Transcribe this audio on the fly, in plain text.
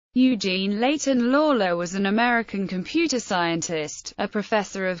Eugene Leighton Lawler was an American computer scientist, a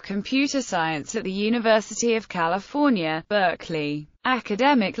professor of computer science at the University of California, Berkeley.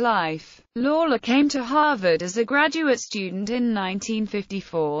 Academic life. Lawler came to Harvard as a graduate student in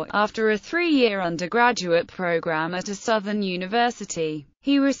 1954, after a three-year undergraduate program at a Southern university.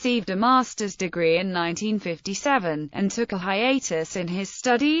 He received a master's degree in 1957, and took a hiatus in his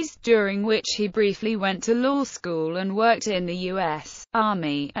studies, during which he briefly went to law school and worked in the U.S.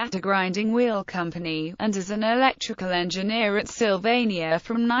 Army, at a grinding wheel company, and as an electrical engineer at Sylvania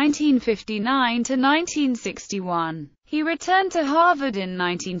from 1959 to 1961. He returned to Harvard in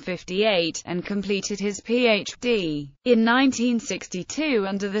 1958, and completed his Ph.D. in 1962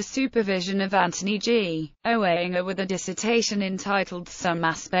 under the supervision of Anthony G. Owanger with a dissertation entitled Some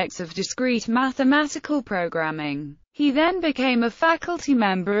Aspects of Discrete Mathematical Programming. He then became a faculty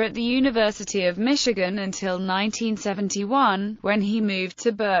member at the University of Michigan until 1971, when he moved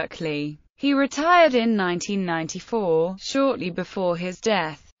to Berkeley. He retired in 1994, shortly before his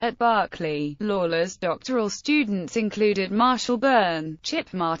death. At Berkeley, Lawler's doctoral students included Marshall Byrne,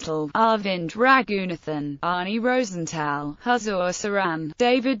 Chip Martle, Arvind Raghunathan, Arnie Rosenthal, Huzur Saran,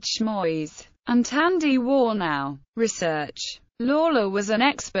 David Schmois, and Tandy Warnow. Research. Lawler was an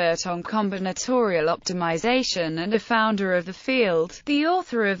expert on combinatorial optimization and a founder of the field, the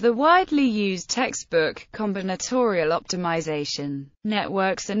author of the widely used textbook, Combinatorial Optimization,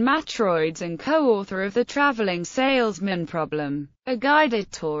 Networks and Matroids, and co-author of The Traveling Salesman Problem, a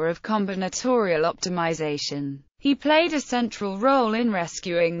guided tour of combinatorial optimization. He played a central role in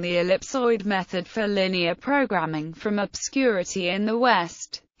rescuing the ellipsoid method for linear programming from obscurity in the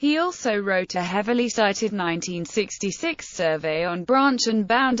West. He also wrote a heavily cited 1966 survey on branch and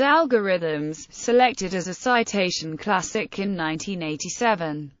bound algorithms, selected as a citation classic in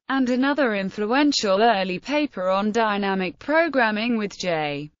 1987, and another influential early paper on dynamic programming with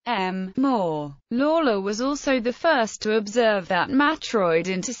J. M. Moore. Lawler was also the first to observe that matroid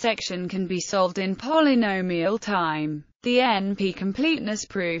intersection can be solved in polynomial time. The NP-completeness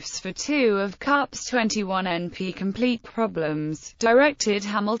proofs for two of Karp's 21 NP-complete problems, directed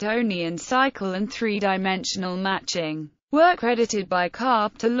Hamiltonian cycle and three-dimensional matching, were credited by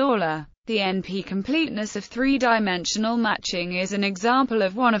Karp to Lawler. The NP-completeness of three-dimensional matching is an example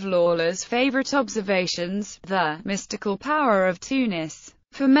of one of Lawler's favorite observations, the mystical power of two-ness.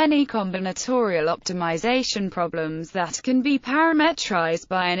 For many combinatorial optimization problems that can be parametrized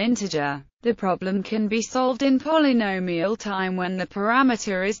by an integer, the problem can be solved in polynomial time when the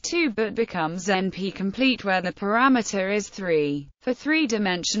parameter is 2 but becomes NP-complete where the parameter is 3. For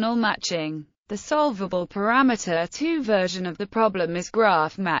three-dimensional matching, the solvable parameter 2 version of the problem is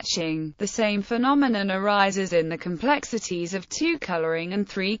graph matching. The same phenomenon arises in the complexities of 2 coloring and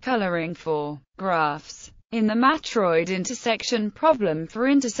 3 coloring for graphs. In the matroid intersection problem for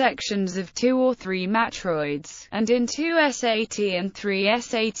intersections of 2 or 3 matroids, and in 2 SAT and 3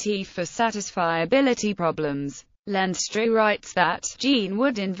 SAT for satisfiability problems. Lenstra writes that Gene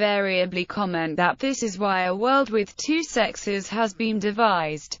would invariably comment that this is why a world with 2 sexes has been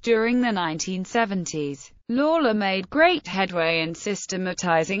devised. During the 1970s, Lawler made great headway in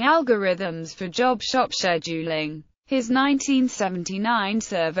systematizing algorithms for job shop scheduling. His 1979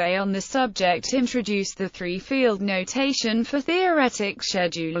 survey on the subject introduced the three-field notation for theoretic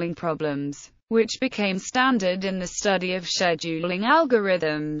scheduling problems, which became standard in the study of scheduling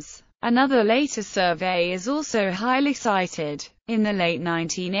algorithms. Another later survey is also highly cited. In the late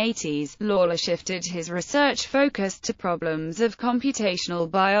 1980s, Lawler shifted his research focus to problems of computational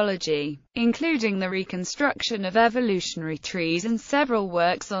biology, including the reconstruction of evolutionary trees and several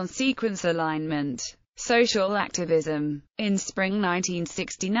works on sequence alignment. Social activism. In spring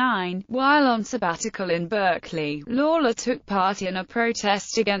 1969, while on sabbatical in Berkeley, Lawler took part in a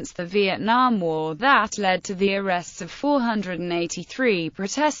protest against the Vietnam War that led to the arrests of 483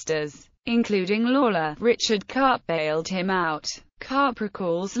 protesters, including Lawler. Richard Karp bailed him out. Karp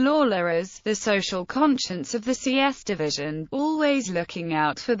recalls Lawler as the social conscience of the CS division, always looking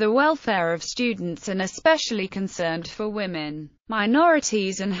out for the welfare of students and especially concerned for women,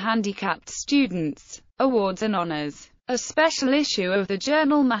 minorities and handicapped students. Awards and honors. A special issue of the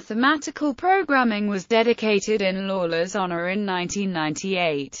journal Mathematical Programming was dedicated in Lawler's honor in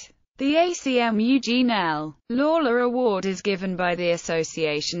 1998. The ACM Eugene L. Lawler Award is given by the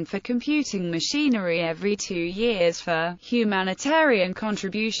Association for Computing Machinery every 2 years for humanitarian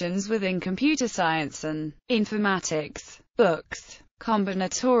contributions within computer science and informatics. Books.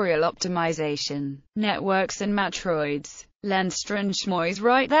 Combinatorial Optimization, Networks and Matroids. Lenstra and Schmois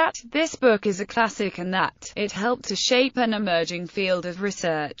write that this book is a classic and that it helped to shape an emerging field of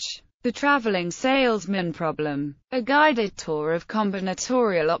research. The Traveling Salesman Problem. A Guided Tour of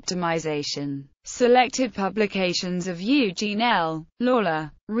Combinatorial Optimization. Selected publications of Eugene L.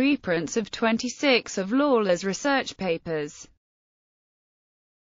 Lawler. Reprints of 26 of Lawler's research papers.